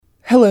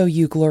Hello,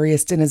 you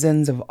glorious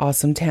denizens of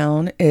Awesome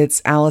Town.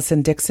 It's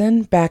Allison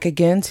Dixon back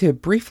again to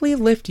briefly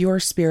lift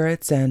your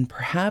spirits and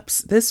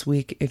perhaps this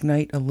week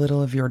ignite a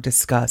little of your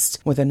disgust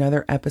with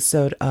another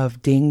episode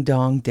of Ding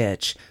Dong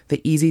Ditch, the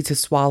easy to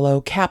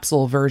swallow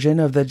capsule version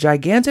of the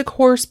gigantic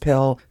horse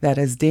pill that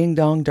is Ding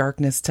Dong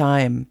Darkness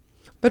Time.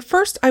 But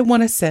first, I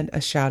want to send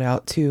a shout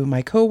out to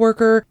my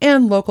coworker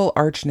and local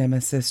arch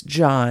nemesis,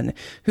 John,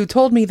 who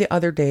told me the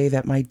other day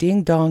that my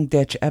Ding Dong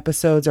Ditch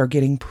episodes are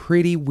getting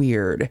pretty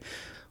weird.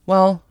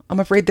 Well,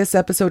 I'm afraid this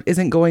episode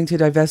isn't going to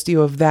divest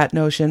you of that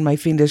notion, my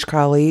fiendish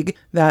colleague.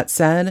 That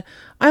said,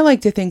 I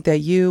like to think that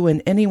you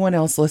and anyone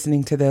else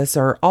listening to this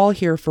are all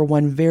here for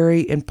one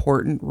very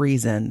important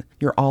reason.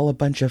 You're all a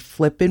bunch of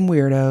flippin'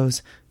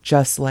 weirdos,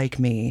 just like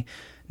me.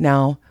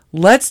 Now,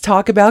 let's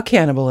talk about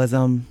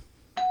cannibalism.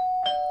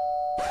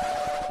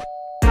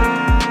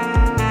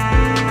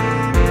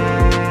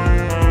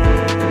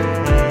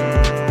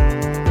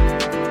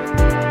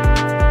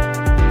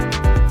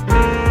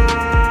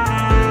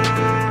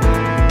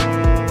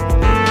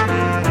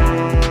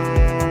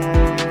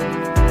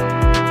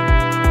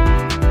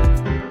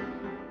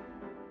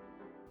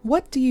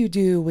 What do you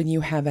do when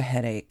you have a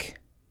headache?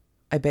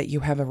 I bet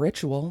you have a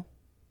ritual.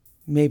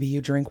 Maybe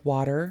you drink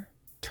water,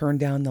 turn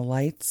down the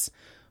lights,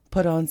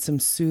 put on some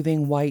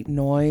soothing white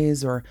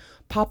noise, or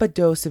pop a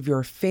dose of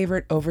your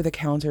favorite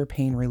over-the-counter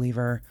pain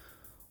reliever.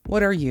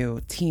 What are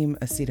you, team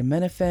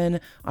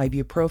acetaminophen,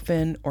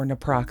 ibuprofen, or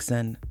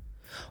naproxen?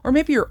 Or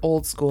maybe you're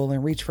old school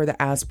and reach for the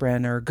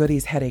aspirin or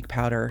Goody's headache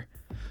powder.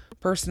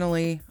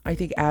 Personally, I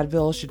think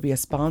Advil should be a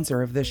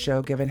sponsor of this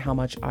show given how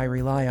much I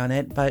rely on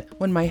it, but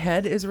when my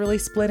head is really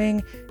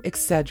splitting,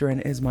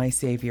 Excedrin is my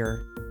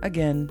savior.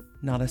 Again,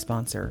 not a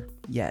sponsor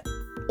yet.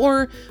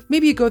 Or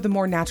maybe you go the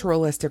more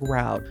naturalistic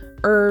route.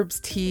 Herbs,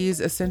 teas,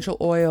 essential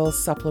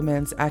oils,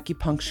 supplements,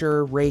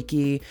 acupuncture,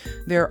 Reiki.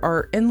 There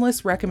are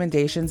endless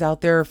recommendations out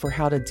there for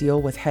how to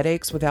deal with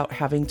headaches without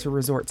having to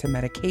resort to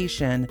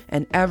medication,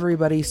 and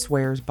everybody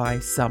swears by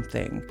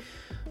something.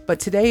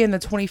 But today in the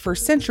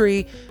 21st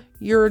century,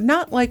 you're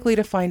not likely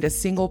to find a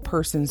single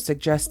person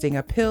suggesting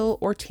a pill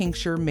or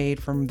tincture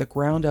made from the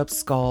ground-up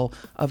skull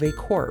of a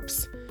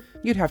corpse.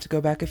 You'd have to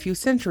go back a few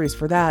centuries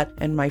for that,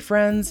 and my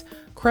friends,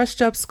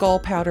 crushed-up skull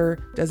powder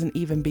doesn't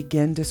even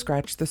begin to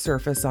scratch the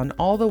surface on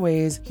all the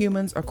ways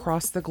humans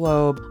across the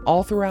globe,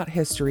 all throughout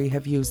history,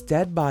 have used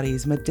dead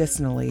bodies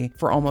medicinally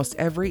for almost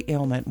every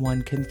ailment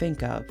one can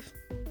think of.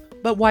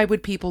 But why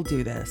would people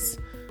do this?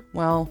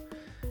 Well,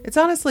 it's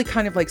honestly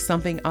kind of like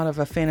something out of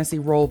a fantasy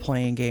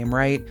role-playing game,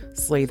 right?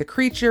 Slay the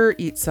creature,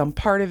 eat some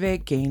part of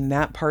it, gain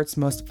that part's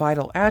most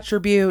vital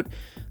attribute.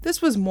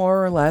 This was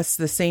more or less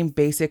the same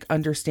basic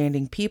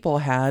understanding people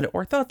had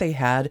or thought they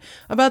had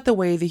about the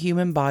way the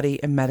human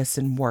body and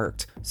medicine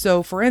worked.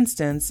 So, for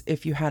instance,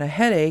 if you had a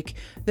headache,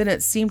 then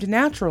it seemed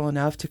natural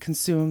enough to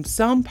consume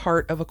some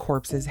part of a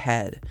corpse's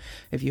head.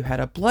 If you had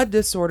a blood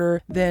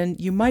disorder, then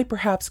you might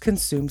perhaps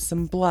consume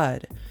some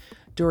blood.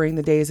 During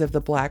the days of the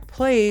Black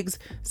Plagues,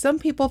 some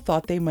people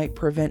thought they might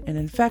prevent an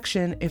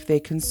infection if they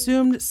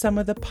consumed some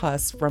of the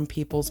pus from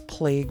people's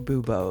plague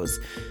buboes.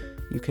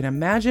 You can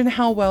imagine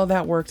how well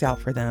that worked out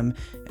for them,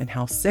 and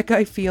how sick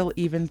I feel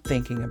even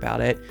thinking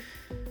about it.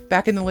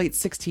 Back in the late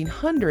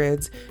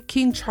 1600s,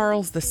 King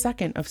Charles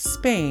II of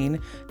Spain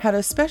had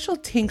a special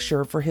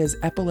tincture for his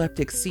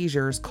epileptic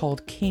seizures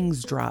called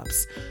King's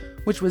Drops,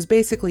 which was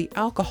basically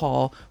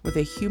alcohol with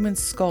a human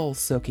skull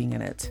soaking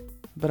in it.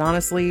 But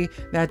honestly,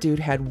 that dude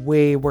had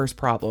way worse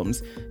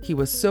problems. He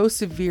was so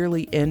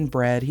severely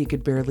inbred he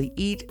could barely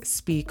eat,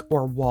 speak,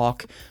 or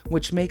walk,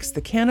 which makes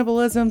the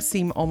cannibalism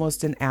seem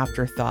almost an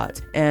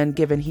afterthought. And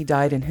given he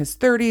died in his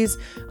 30s,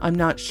 I'm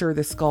not sure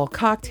the skull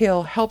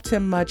cocktail helped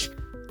him much.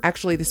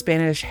 Actually, the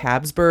Spanish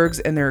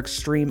Habsburgs and their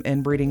extreme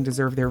inbreeding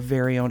deserve their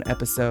very own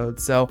episode,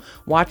 so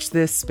watch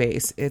this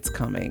space, it's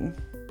coming.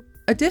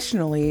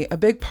 Additionally, a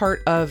big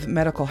part of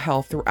medical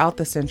health throughout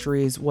the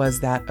centuries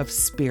was that of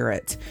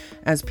spirit,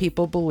 as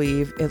people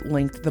believe it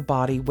linked the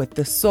body with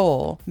the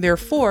soul.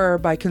 Therefore,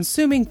 by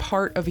consuming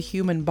part of a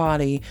human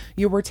body,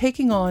 you were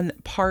taking on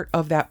part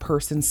of that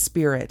person's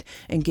spirit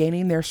and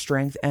gaining their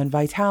strength and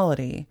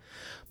vitality.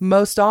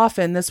 Most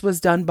often, this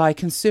was done by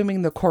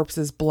consuming the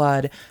corpse's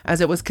blood, as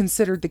it was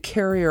considered the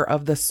carrier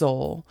of the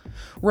soul.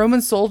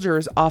 Roman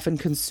soldiers often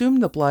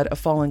consumed the blood of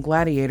fallen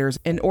gladiators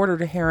in order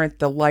to inherit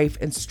the life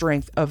and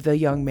strength of the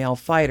young male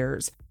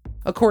fighters.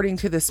 According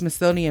to the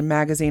Smithsonian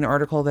Magazine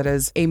article that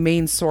is a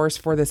main source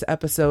for this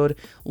episode,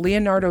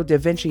 Leonardo da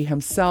Vinci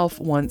himself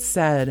once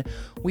said,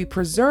 "We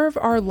preserve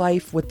our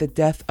life with the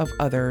death of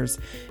others,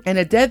 and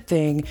a dead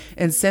thing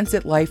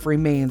insensate life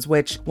remains,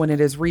 which, when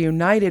it is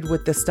reunited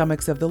with the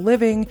stomachs of the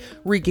living,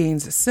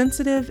 regains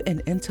sensitive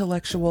and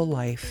intellectual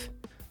life."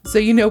 So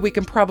we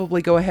can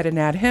probably go ahead and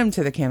add him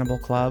to the Cannibal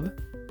Club.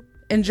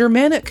 In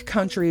Germanic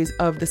countries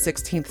of the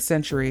 16th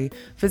century,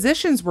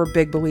 physicians were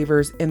big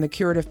believers in the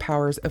curative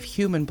powers of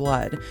human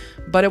blood,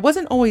 but it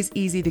wasn't always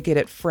easy to get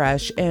it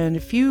fresh,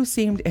 and few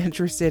seemed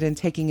interested in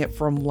taking it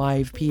from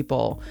live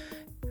people.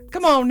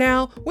 Come on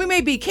now, we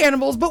may be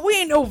cannibals, but we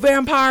ain't no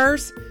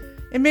vampires.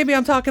 And maybe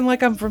I'm talking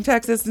like I'm from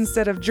Texas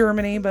instead of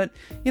Germany, but,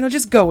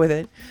 just go with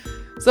it.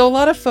 So a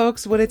lot of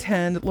folks would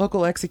attend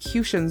local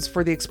executions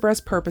for the express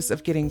purpose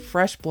of getting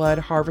fresh blood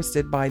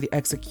harvested by the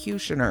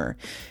executioner.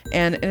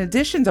 And in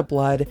addition to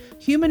blood,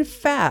 human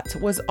fat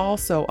was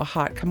also a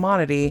hot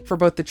commodity for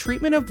both the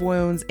treatment of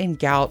wounds and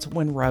gout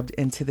when rubbed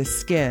into the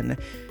skin.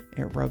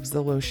 It rubs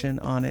the lotion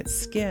on its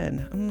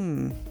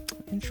skin.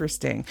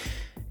 Interesting.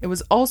 It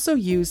was also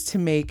used to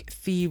make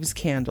thieves'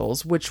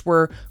 candles, which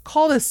were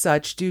called as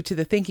such due to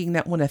the thinking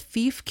that when a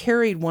thief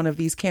carried one of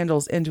these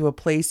candles into a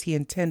place he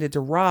intended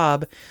to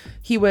rob,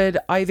 he would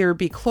either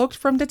be cloaked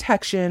from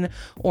detection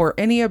or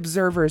any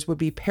observers would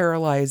be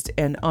paralyzed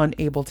and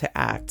unable to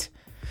act.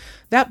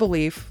 That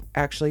belief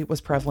actually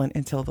was prevalent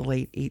until the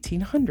late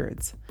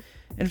 1800s.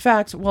 In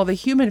fact, while the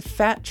human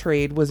fat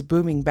trade was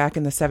booming back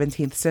in the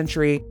 17th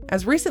century,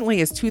 as recently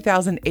as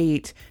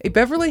 2008, a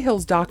Beverly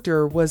Hills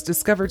doctor was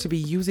discovered to be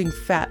using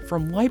fat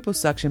from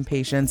liposuction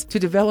patients to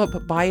develop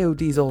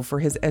biodiesel for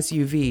his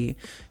SUV.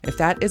 If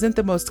that isn't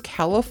the most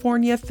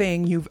California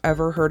thing you've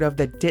ever heard of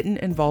that didn't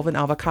involve an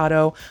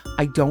avocado,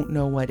 I don't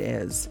know what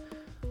is.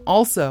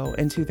 Also,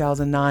 in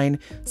 2009,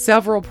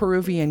 several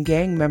Peruvian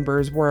gang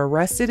members were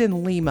arrested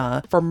in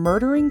Lima for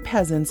murdering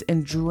peasants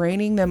and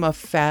draining them of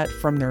fat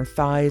from their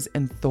thighs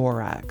and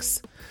thorax.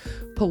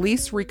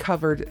 Police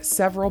recovered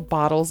several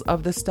bottles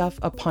of the stuff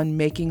upon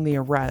making the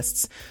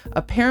arrests.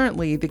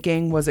 Apparently, the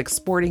gang was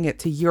exporting it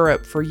to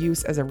Europe for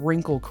use as a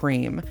wrinkle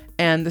cream,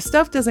 and the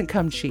stuff doesn't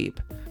come cheap.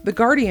 The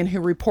Guardian,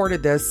 who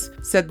reported this,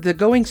 said the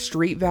going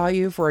street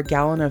value for a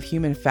gallon of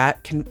human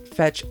fat can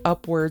fetch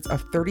upwards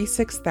of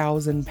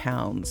 36,000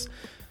 pounds.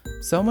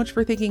 So much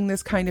for thinking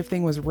this kind of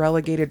thing was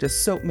relegated to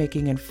soap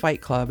making and Fight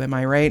Club, am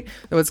I right?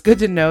 Though it's good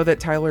to know that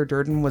Tyler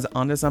Durden was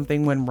onto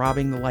something when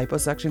robbing the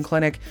liposuction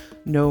clinic.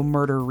 No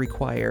murder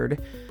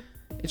required.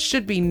 It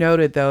should be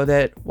noted, though,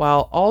 that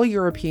while all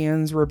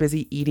Europeans were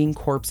busy eating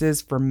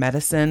corpses for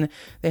medicine,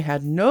 they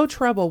had no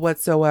trouble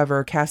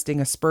whatsoever casting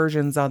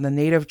aspersions on the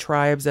native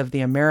tribes of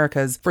the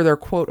Americas for their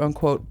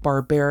quote-unquote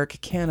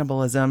barbaric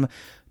cannibalism,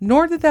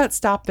 nor did that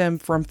stop them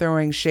from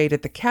throwing shade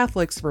at the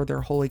Catholics for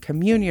their Holy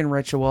Communion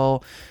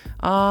ritual.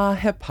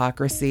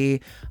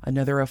 Hypocrisy,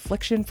 another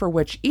affliction for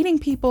which eating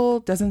people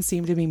doesn't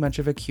seem to be much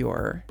of a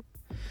cure.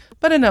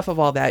 But enough of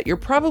all that. You're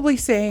probably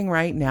saying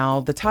right now,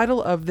 the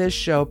title of this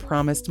show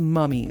promised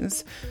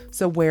mummies.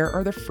 So where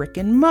are the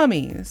frickin'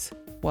 mummies?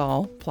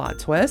 Well, plot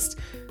twist,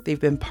 they've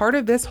been part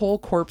of this whole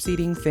corpse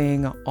eating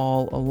thing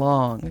all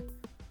along.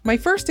 My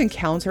first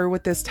encounter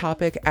with this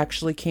topic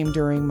actually came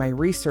during my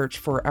research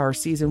for our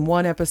season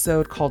 1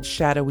 episode called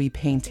Shadowy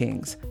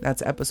Paintings.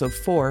 That's episode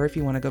 4 if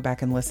you want to go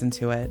back and listen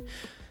to it.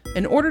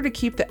 In order to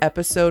keep the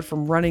episode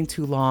from running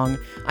too long,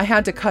 I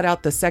had to cut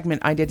out the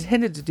segment I'd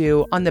intended to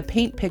do on the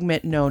paint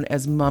pigment known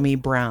as mummy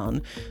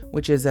brown,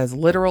 which is as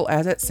literal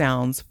as it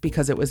sounds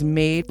because it was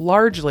made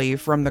largely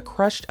from the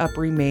crushed up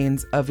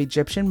remains of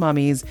Egyptian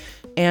mummies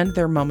and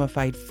their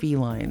mummified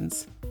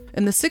felines.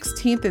 In the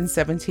 16th and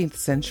 17th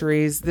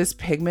centuries, this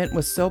pigment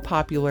was so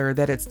popular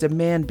that its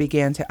demand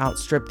began to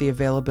outstrip the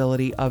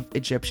availability of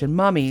Egyptian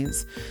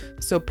mummies.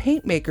 So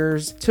paint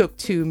makers took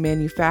to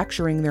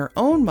manufacturing their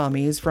own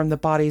mummies from the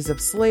bodies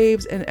of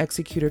slaves and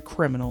executed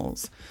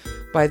criminals.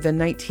 By the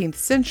 19th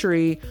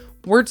century,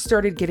 word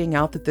started getting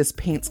out that this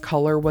paint's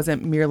color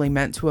wasn't merely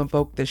meant to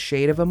evoke the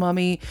shade of a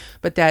mummy,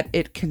 but that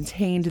it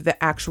contained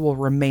the actual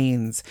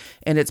remains,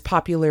 and its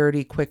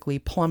popularity quickly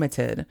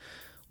plummeted.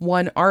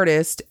 One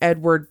artist,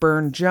 Edward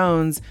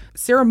Burne-Jones,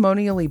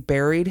 ceremonially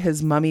buried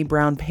his mummy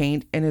brown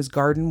paint in his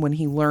garden when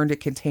he learned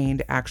it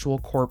contained actual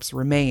corpse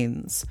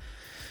remains.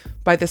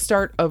 By the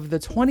start of the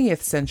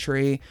 20th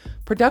century,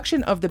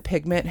 production of the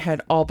pigment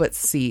had all but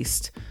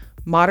ceased.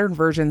 Modern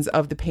versions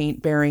of the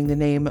paint bearing the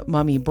name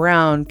Mummy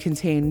Brown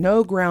contain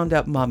no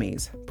ground-up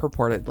mummies,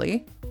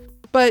 purportedly.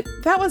 But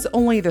that was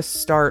only the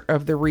start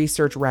of the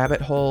research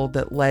rabbit hole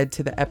that led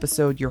to the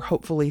episode you're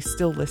hopefully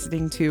still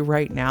listening to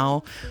right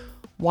now.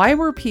 Why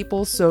were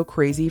people so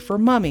crazy for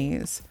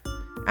mummies?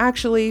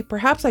 Actually,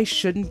 perhaps I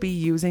shouldn't be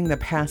using the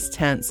past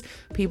tense.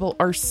 People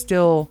are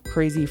still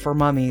crazy for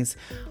mummies.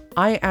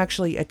 I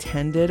actually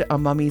attended a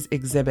mummies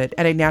exhibit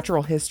at a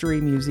natural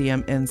history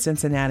museum in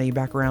Cincinnati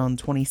back around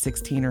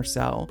 2016 or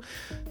so.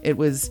 It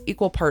was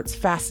equal parts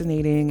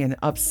fascinating and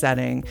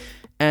upsetting.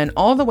 And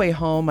all the way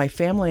home, my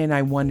family and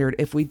I wondered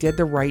if we did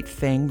the right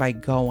thing by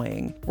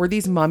going. Were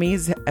these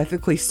mummies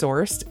ethically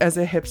sourced, as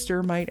a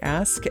hipster might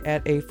ask,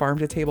 at a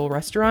farm-to-table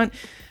restaurant?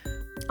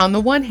 On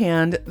the one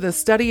hand, the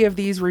study of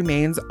these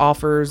remains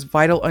offers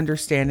vital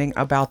understanding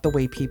about the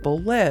way people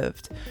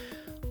lived.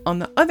 On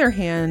the other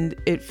hand,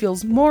 it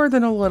feels more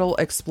than a little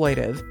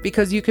exploitive,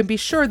 because you can be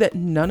sure that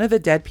none of the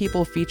dead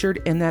people featured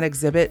in that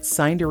exhibit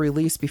signed a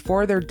release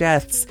before their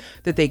deaths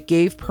that they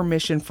gave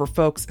permission for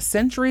folks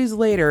centuries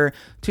later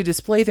to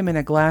display them in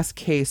a glass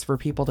case for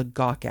people to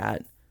gawk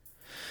at.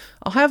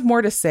 I'll have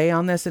more to say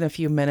on this in a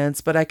few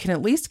minutes, but I can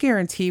at least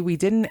guarantee we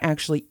didn't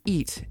actually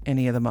eat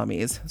any of the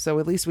mummies, so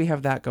at least we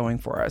have that going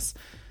for us.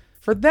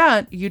 For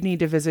that, you'd need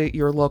to visit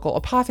your local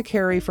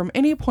apothecary from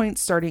any point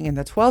starting in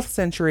the 12th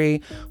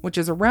century, which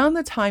is around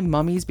the time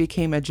mummies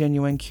became a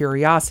genuine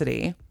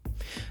curiosity.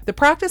 The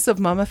practice of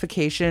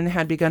mummification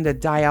had begun to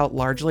die out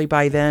largely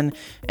by then,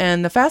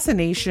 and the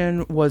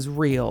fascination was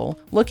real.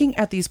 Looking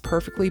at these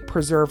perfectly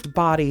preserved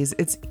bodies,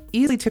 it's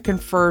easy to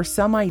confer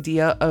some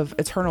idea of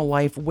eternal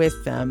life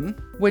with them,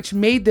 which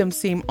made them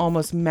seem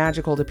almost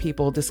magical to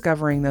people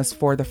discovering this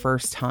for the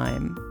first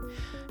time.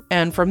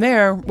 And from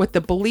there, with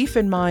the belief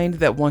in mind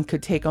that one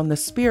could take on the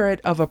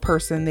spirit of a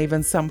person they've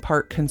in some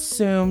part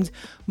consumed,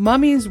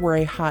 mummies were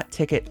a hot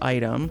ticket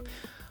item.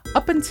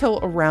 Up until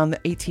around the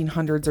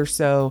 1800s or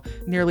so,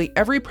 nearly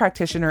every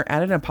practitioner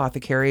at an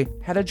apothecary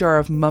had a jar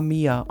of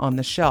mumia on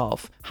the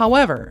shelf.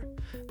 However,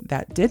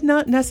 that did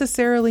not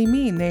necessarily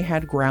mean they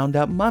had ground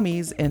up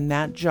mummies in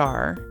that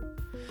jar.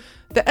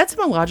 The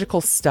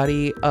etymological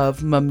study of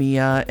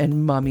mumia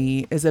and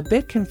mummy is a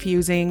bit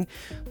confusing.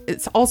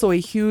 It's also a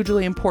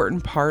hugely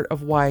important part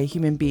of why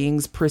human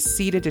beings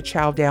proceeded to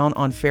chow down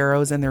on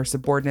pharaohs and their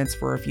subordinates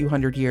for a few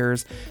hundred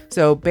years.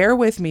 So bear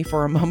with me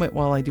for a moment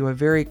while I do a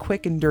very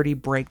quick and dirty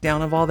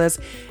breakdown of all this.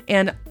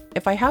 And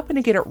if I happen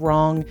to get it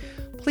wrong,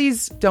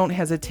 please don't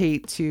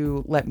hesitate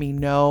to let me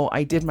know.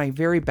 I did my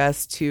very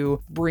best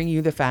to bring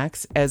you the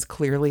facts as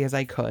clearly as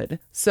I could.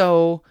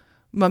 So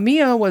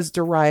mumia was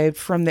derived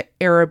from the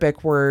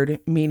Arabic word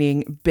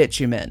meaning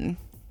bitumen.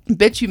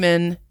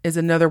 Bitumen is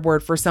another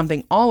word for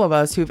something all of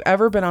us who've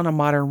ever been on a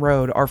modern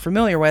road are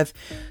familiar with,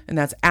 and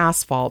that's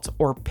asphalt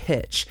or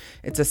pitch.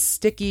 It's a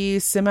sticky,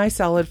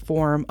 semi-solid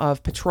form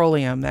of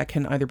petroleum that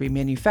can either be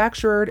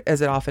manufactured,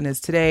 as it often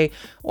is today,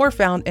 or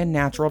found in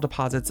natural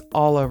deposits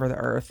all over the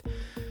earth.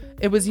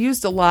 It was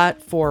used a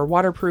lot for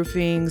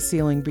waterproofing,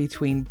 sealing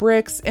between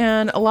bricks,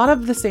 and a lot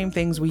of the same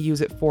things we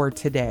use it for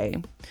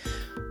today.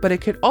 But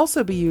it could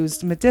also be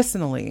used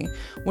medicinally,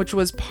 which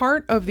was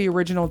part of the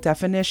original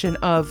definition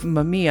of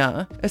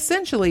mumia.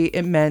 Essentially,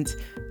 it meant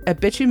a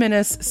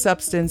bituminous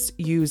substance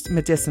used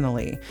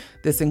medicinally.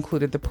 This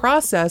included the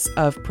process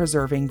of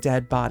preserving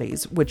dead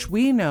bodies, which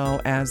we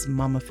know as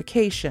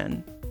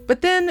mummification.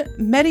 But then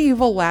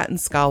medieval Latin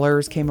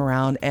scholars came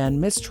around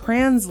and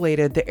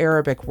mistranslated the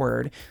Arabic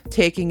word,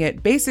 taking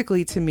it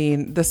basically to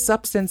mean the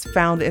substance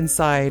found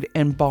inside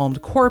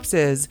embalmed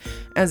corpses,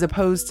 as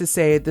opposed to,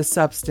 say, the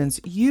substance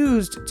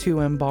used to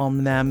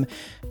embalm them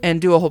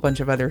and do a whole bunch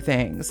of other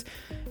things.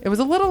 It was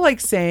a little like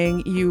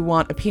saying you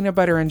want a peanut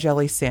butter and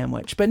jelly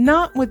sandwich, but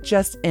not with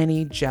just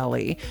any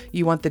jelly.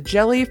 You want the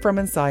jelly from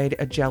inside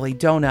a jelly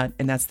donut,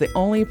 and that's the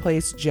only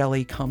place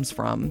jelly comes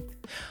from.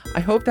 I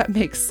hope that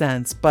makes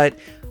sense, but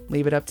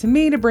leave it up to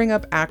me to bring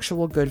up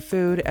actual good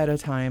food at a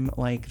time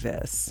like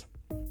this.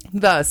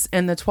 Thus,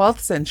 in the 12th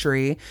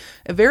century,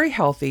 a very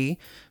healthy,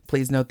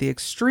 please note the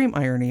extreme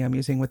irony I'm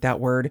using with that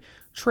word,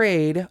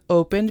 trade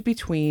opened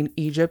between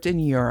Egypt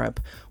and Europe,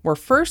 where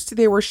first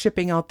they were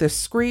shipping out the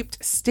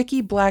scraped,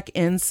 sticky black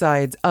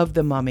insides of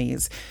the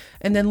mummies,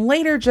 and then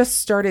later just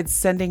started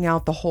sending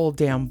out the whole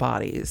damn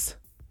bodies.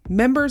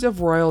 Members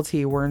of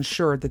royalty were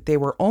ensured that they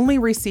were only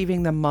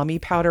receiving the mummy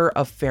powder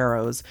of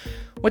pharaohs,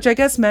 which I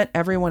guess meant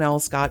everyone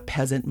else got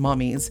peasant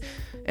mummies.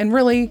 And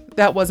really,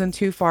 that wasn't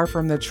too far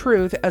from the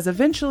truth, as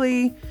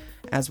eventually,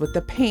 as with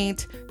the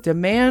paint,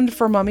 demand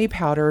for mummy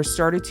powder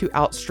started to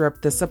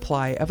outstrip the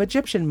supply of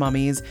Egyptian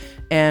mummies,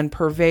 and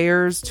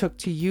purveyors took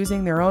to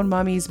using their own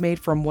mummies made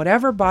from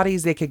whatever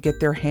bodies they could get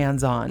their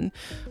hands on.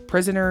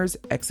 Prisoners,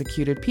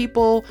 executed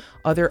people,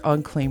 other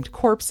unclaimed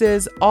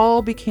corpses,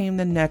 all became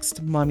the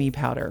next mummy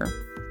powder.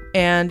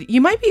 And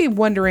you might be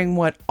wondering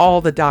what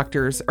all the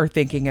doctors are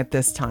thinking at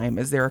this time.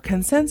 Is there a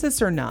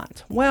consensus or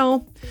not?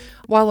 Well,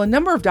 while a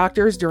number of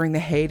doctors during the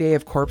heyday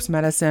of corpse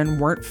medicine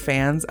weren't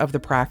fans of the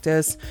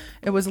practice,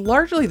 it was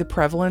largely the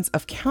prevalence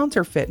of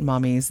counterfeit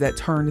mummies that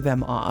turned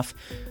them off.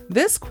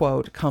 This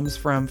quote comes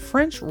from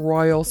French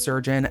royal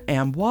surgeon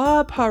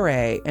Ambroise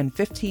Paré in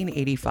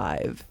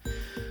 1585.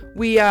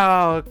 "We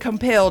are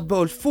compelled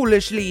both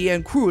foolishly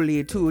and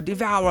cruelly to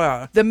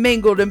devour the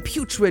mangled and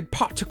putrid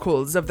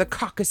particles of the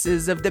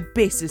carcasses of the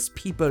basest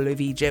people of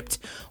Egypt,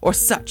 or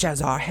such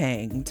as are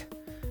hanged."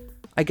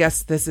 I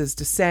guess this is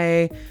to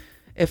say,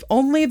 if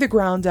only the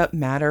ground-up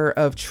matter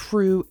of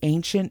true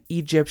ancient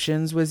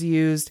Egyptians was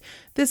used,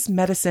 this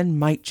medicine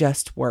might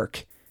just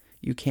work.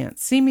 You can't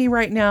see me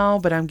right now,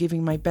 but I'm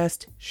giving my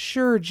best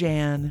sure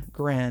Jan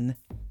grin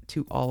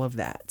to all of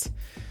that.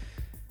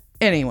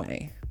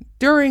 Anyway,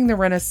 during the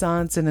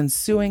Renaissance and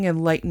ensuing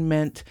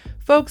Enlightenment,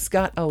 folks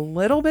got a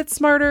little bit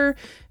smarter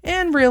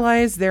and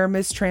realized their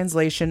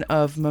mistranslation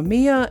of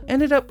mumia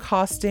ended up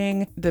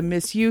costing the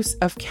misuse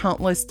of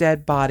countless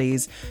dead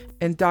bodies,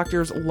 and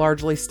doctors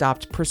largely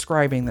stopped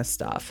prescribing this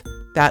stuff.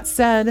 That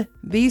said,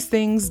 these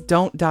things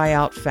don't die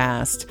out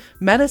fast.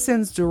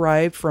 Medicines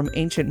derived from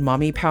ancient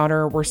mummy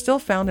powder were still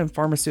found in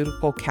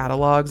pharmaceutical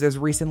catalogs as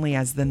recently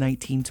as the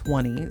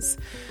 1920s.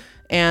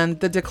 And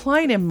the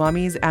decline in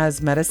mummies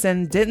as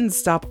medicine didn't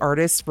stop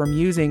artists from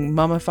using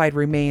mummified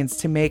remains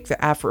to make the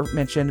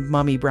aforementioned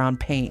mummy brown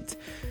paint.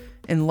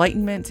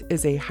 Enlightenment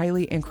is a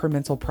highly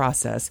incremental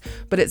process,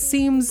 but it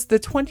seems the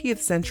 20th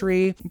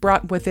century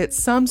brought with it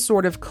some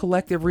sort of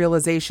collective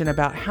realization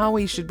about how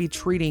we should be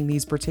treating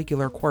these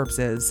particular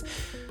corpses.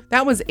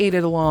 That was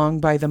aided along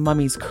by the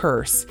mummy's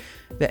curse,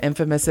 the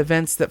infamous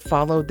events that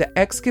followed the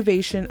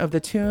excavation of the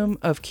tomb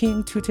of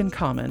King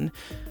Tutankhamun.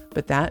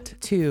 But that,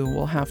 too,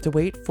 will have to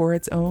wait for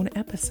its own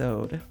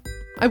episode.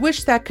 I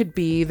wish that could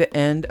be the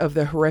end of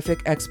the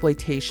horrific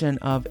exploitation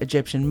of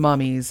Egyptian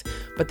mummies,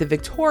 but the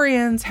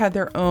Victorians had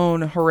their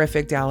own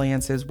horrific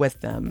dalliances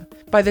with them.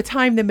 By the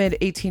time the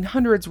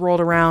mid-1800s rolled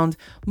around,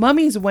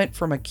 mummies went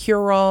from a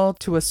cure-all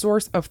to a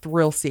source of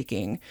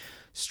thrill-seeking.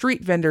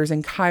 Street vendors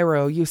in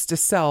Cairo used to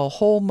sell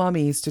whole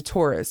mummies to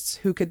tourists,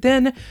 who could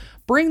then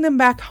bring them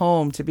back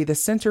home to be the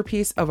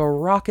centerpiece of a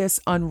raucous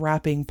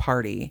unwrapping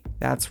party.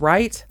 That's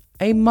right,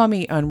 a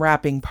mummy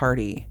unwrapping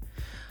party.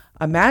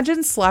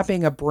 Imagine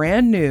slapping a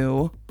brand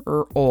new,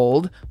 or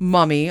old,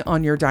 mummy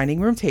on your dining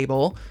room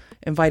table,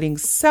 inviting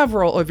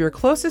several of your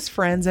closest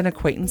friends and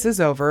acquaintances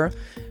over,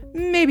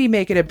 maybe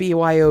make it a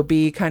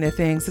BYOB kind of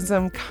thing, since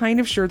I'm kind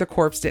of sure the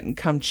corpse didn't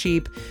come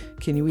cheap.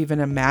 Can you even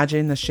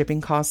imagine the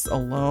shipping costs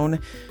alone?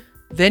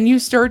 Then you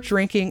start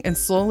drinking and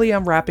slowly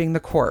unwrapping the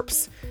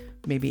corpse.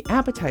 Maybe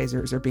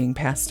appetizers are being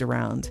passed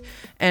around.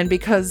 And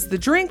because the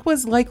drink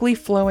was likely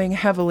flowing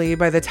heavily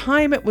by the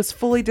time it was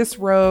fully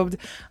disrobed,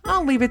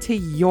 I'll leave it to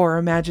your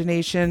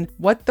imagination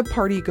what the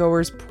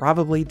partygoers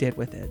probably did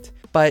with it.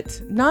 But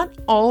not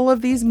all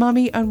of these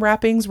mummy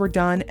unwrappings were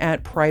done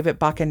at private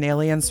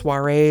bacchanalian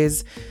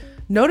soirees.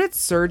 Noted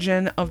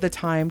surgeon of the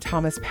time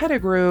Thomas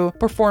Pettigrew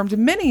performed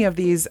many of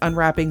these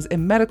unwrappings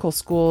in medical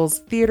schools,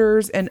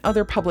 theaters, and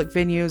other public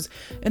venues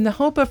in the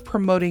hope of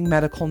promoting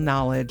medical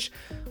knowledge.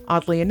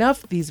 Oddly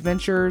enough, these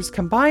ventures,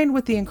 combined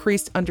with the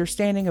increased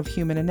understanding of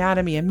human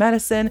anatomy and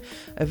medicine,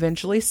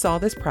 eventually saw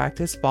this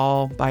practice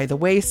fall by the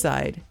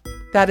wayside.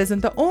 That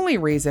isn't the only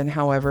reason,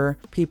 however,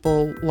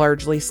 people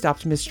largely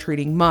stopped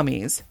mistreating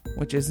mummies,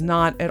 which is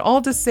not at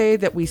all to say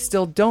that we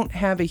still don't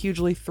have a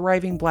hugely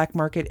thriving black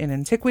market in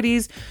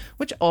antiquities,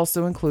 which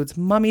also includes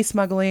mummy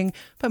smuggling,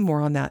 but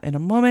more on that in a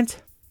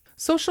moment.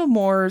 Social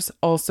mores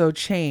also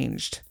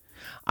changed.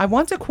 I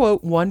want to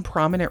quote one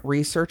prominent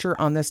researcher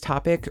on this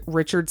topic,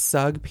 Richard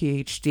Sugg,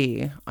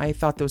 PhD. I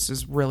thought this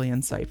was really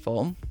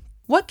insightful.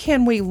 What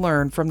can we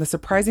learn from the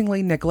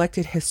surprisingly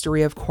neglected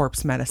history of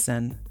corpse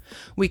medicine?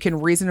 We can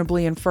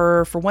reasonably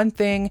infer, for one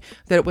thing,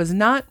 that it was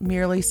not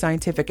merely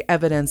scientific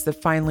evidence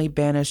that finally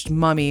banished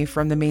mummy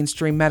from the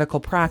mainstream medical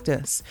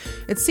practice.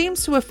 It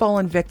seems to have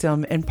fallen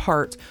victim, in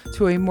part,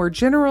 to a more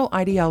general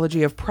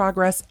ideology of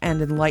progress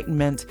and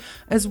enlightenment,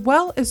 as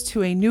well as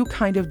to a new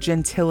kind of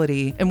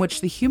gentility in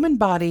which the human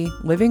body,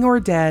 living or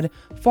dead,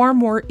 far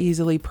more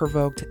easily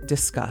provoked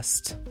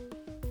disgust.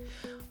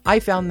 I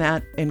found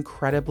that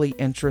incredibly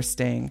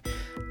interesting.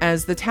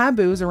 As the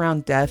taboos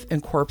around death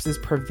and corpses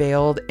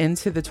prevailed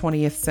into the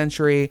 20th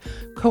century,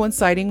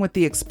 coinciding with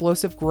the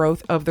explosive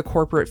growth of the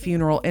corporate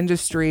funeral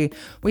industry,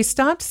 we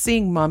stopped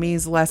seeing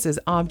mummies less as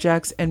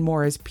objects and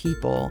more as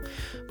people.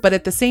 But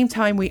at the same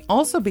time, we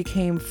also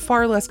became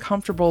far less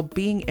comfortable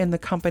being in the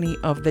company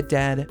of the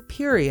dead,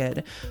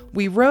 period.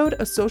 We rode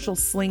a social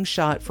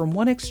slingshot from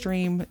one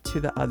extreme to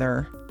the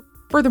other.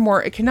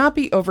 Furthermore, it cannot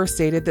be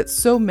overstated that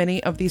so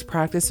many of these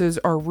practices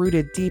are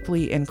rooted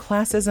deeply in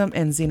classism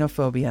and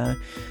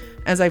xenophobia.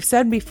 As I've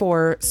said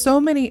before,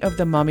 so many of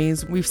the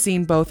mummies we've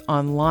seen both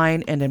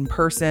online and in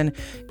person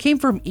came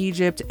from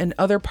Egypt and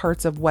other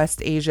parts of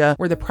West Asia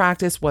where the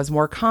practice was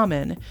more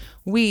common.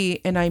 We,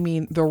 and I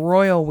mean the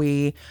royal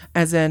we,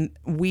 as in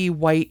we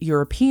white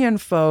European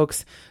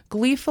folks,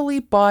 gleefully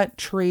bought,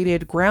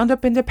 traded, ground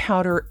up into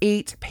powder,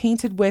 ate,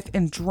 painted with,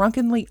 and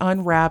drunkenly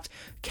unwrapped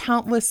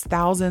countless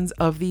thousands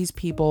of these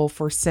people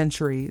for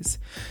centuries.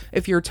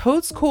 If you're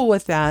totes cool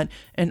with that,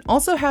 and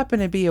also happen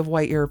to be of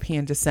white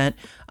European descent,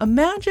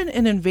 imagine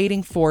an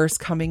invading force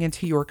coming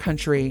into your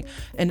country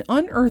and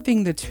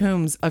unearthing the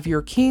tombs of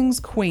your kings,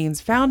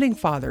 queens, founding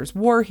fathers,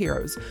 war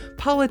heroes,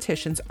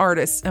 politicians,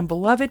 artists, and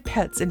beloved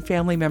pets and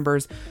family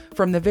members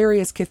from the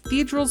various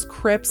cathedrals,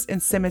 crypts,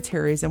 and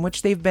cemeteries in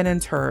which they've been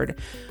interred.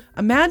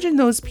 Imagine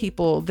those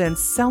people then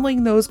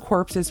selling those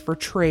corpses for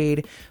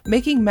trade,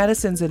 making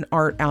medicines and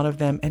art out of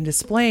them, and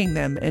displaying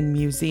them in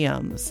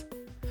museums.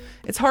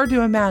 It's hard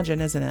to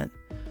imagine, isn't it?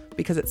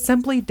 Because it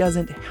simply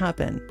doesn't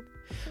happen.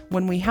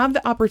 When we have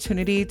the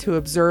opportunity to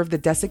observe the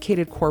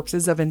desiccated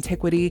corpses of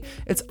antiquity,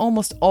 it's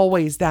almost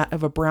always that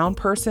of a brown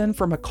person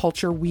from a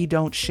culture we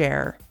don't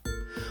share.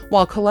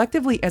 While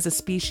collectively as a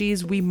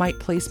species we might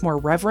place more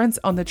reverence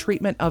on the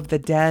treatment of the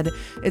dead,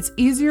 it's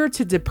easier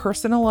to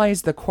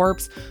depersonalize the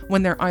corpse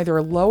when they're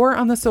either lower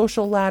on the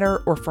social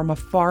ladder or from a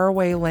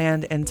faraway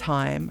land and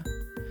time.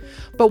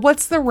 But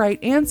what's the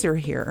right answer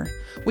here?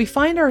 We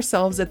find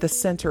ourselves at the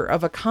center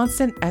of a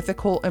constant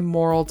ethical and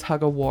moral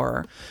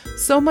tug-of-war.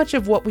 So much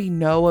of what we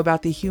know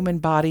about the human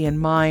body and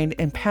mind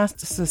in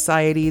past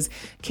societies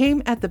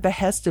came at the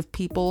behest of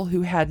people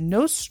who had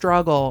no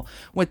struggle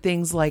with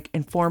things like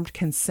informed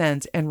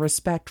consent and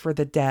respect for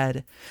the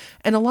dead.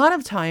 And a lot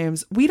of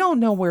times, we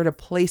don't know where to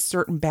place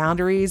certain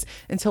boundaries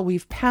until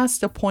we've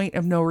passed a point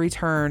of no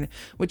return,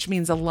 which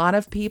means a lot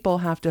of people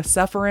have to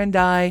suffer and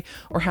die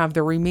or have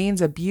their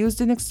remains abused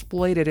and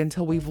exploited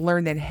until we've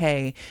learned that,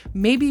 hey,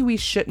 maybe we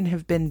shouldn't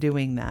have been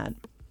doing that.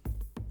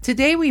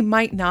 Today, we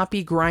might not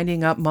be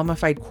grinding up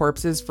mummified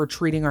corpses for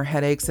treating our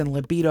headaches and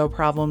libido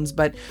problems,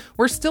 but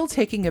we're still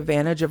taking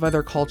advantage of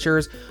other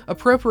cultures,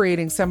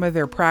 appropriating some of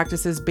their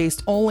practices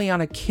based only on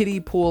a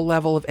kiddie pool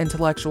level of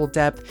intellectual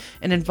depth,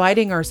 and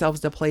inviting ourselves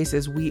to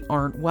places we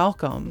aren't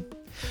welcome.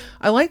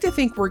 I like to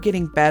think we're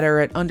getting better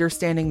at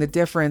understanding the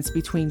difference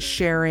between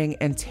sharing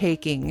and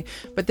taking,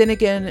 but then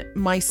again,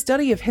 my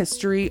study of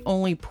history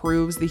only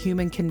proves the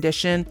human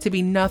condition to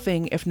be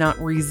nothing if not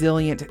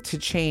resilient to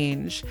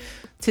change.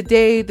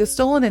 Today, the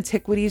stolen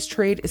antiquities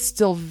trade is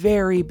still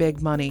very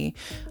big money.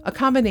 A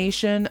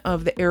combination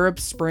of the Arab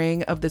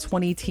Spring of the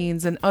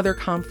 2010s and other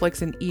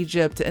conflicts in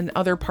Egypt and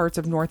other parts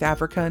of North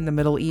Africa and the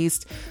Middle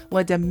East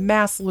led to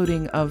mass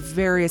looting of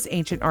various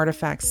ancient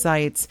artifact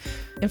sites.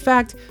 In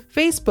fact,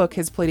 Facebook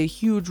has played a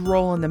huge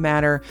role in the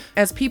matter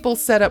as people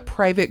set up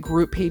private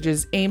group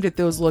pages aimed at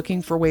those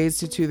looking for ways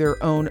to do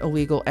their own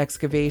illegal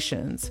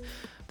excavations.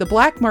 The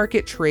black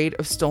market trade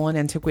of stolen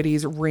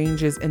antiquities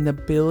ranges in the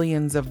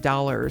billions of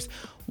dollars.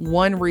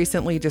 One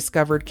recently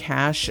discovered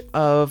cache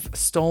of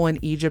stolen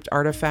Egypt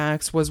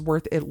artifacts was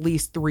worth at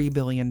least $3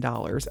 billion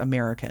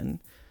American.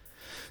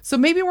 So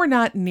maybe we're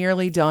not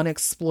nearly done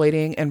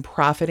exploiting and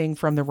profiting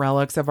from the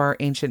relics of our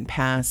ancient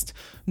past,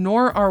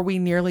 nor are we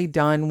nearly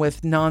done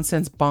with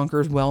nonsense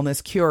bonkers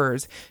wellness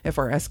cures, if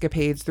our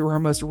escapades through our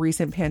most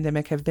recent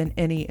pandemic have been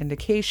any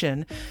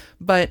indication.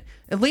 But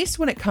at least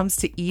when it comes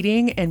to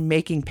eating and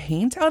making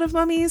paint out of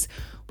mummies,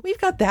 we've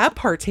got that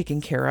part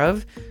taken care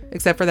of,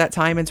 except for that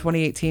time in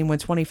 2018 when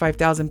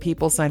 25,000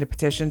 people signed a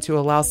petition to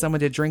allow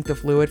someone to drink the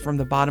fluid from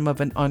the bottom of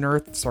an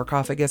unearthed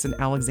sarcophagus in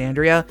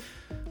Alexandria.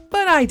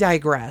 But I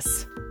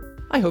digress.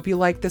 I hope you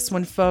like this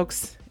one,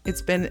 folks.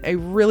 It's been a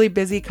really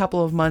busy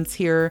couple of months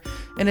here.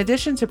 In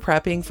addition to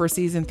prepping for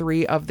season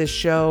 3 of this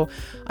show,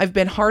 I've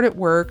been hard at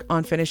work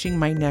on finishing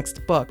my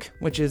next book,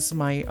 which is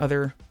my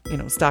other,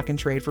 stock and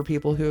trade for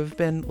people who have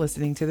been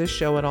listening to this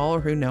show at all or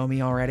who know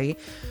me already.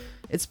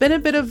 It's been a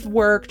bit of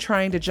work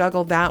trying to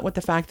juggle that with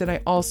the fact that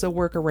I also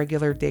work a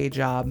regular day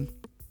job.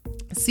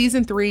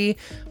 Season 3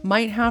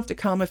 might have to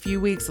come a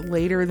few weeks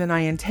later than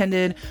I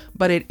intended,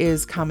 but it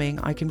is coming.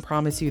 I can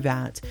promise you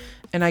that.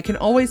 And I can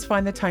always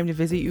find the time to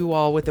visit you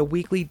all with a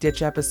weekly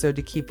ditch episode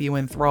to keep you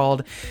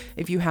enthralled.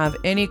 If you have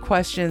any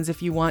questions,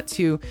 if you want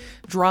to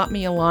drop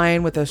me a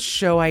line with a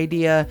show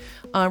idea,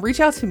 reach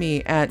out to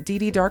me at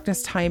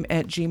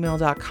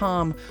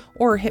dddarknesstime@gmail.com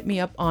or hit me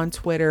up on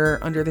Twitter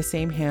under the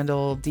same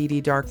handle,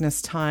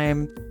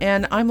 dddarknesstime.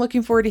 And I'm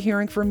looking forward to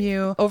hearing from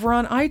you over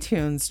on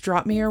iTunes.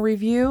 Drop me a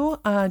review,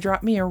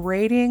 drop me a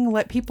rating,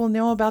 let people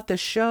know about the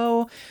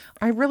show.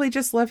 I really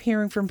just love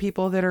hearing from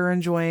people that are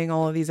enjoying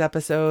all of these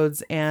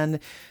episodes, and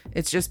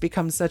it's just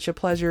become such a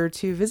pleasure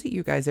to visit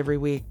you guys every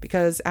week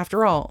because,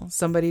 after all,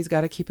 somebody's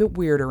got to keep it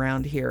weird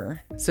around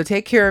here. So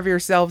take care of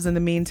yourselves in the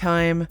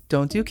meantime,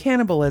 don't do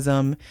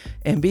cannibalism,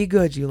 and be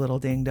good, you little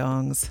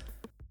ding-dongs.